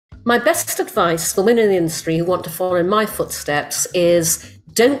My best advice for women in the industry who want to follow in my footsteps is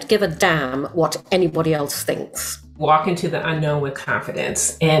don't give a damn what anybody else thinks. Walk into the unknown with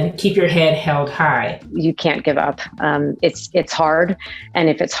confidence and keep your head held high. You can't give up. It's hard. And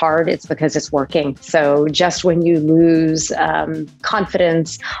if it's hard, it's because it's working. So just when you lose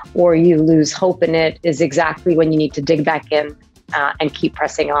confidence or you lose hope in it is exactly when you need to dig back in and keep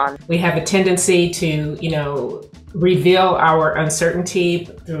pressing on. We have a tendency to, reveal our uncertainty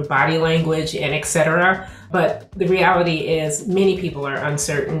through body language and et cetera. But the reality is many people are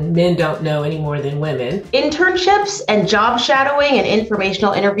uncertain. Men don't know any more than women. Internships and job shadowing and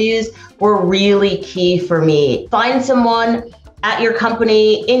informational interviews were really key for me. Find someone at your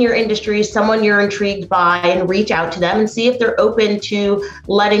company, in your industry, someone you're intrigued by, and reach out to them and see if they're open to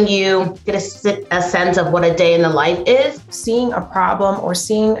letting you get a sense of what a day in the life is. Seeing a problem or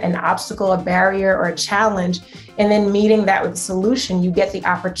seeing an obstacle, a barrier, or a challenge, and then meeting that with a solution, you get the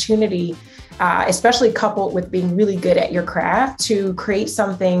opportunity, especially coupled with being really good at your craft, to create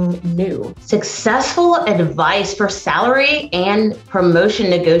something new. Successful advice for salary and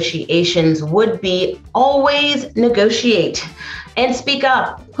promotion negotiations would be always negotiate and speak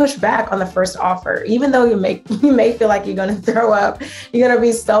up. Push back on the first offer. Even though you may feel like you're going to throw up, you're going to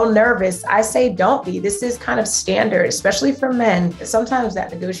be so nervous. I say don't be. This is kind of standard, especially for men. Sometimes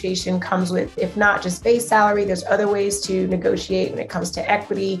that negotiation comes with, if not just base salary, there's other ways to negotiate when it comes to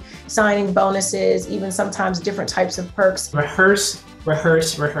equity, signing bonuses, even sometimes different types of perks. Rehearse,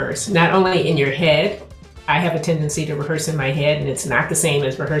 rehearse, rehearse. Not only in your head. I have a tendency to rehearse in my head, and it's not the same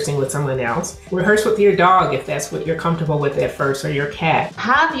as rehearsing with someone else. Rehearse with your dog if that's what you're comfortable with at first, or your cat.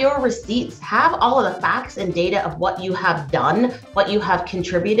 Have your receipts, have all of the facts and data of what you have done, what you have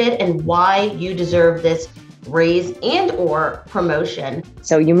contributed, and why you deserve this raise and or promotion.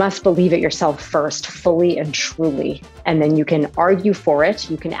 So you must believe it yourself first, fully and truly, and then you can argue for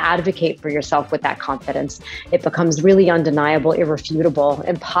it. You can advocate for yourself with that confidence. It becomes really undeniable, irrefutable,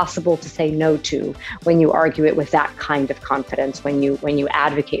 impossible to say no to when you argue it with that kind of confidence, when you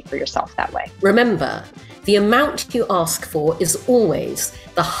advocate for yourself that way. Remember, the amount you ask for is always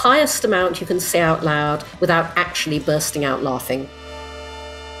the highest amount you can say out loud without actually bursting out laughing.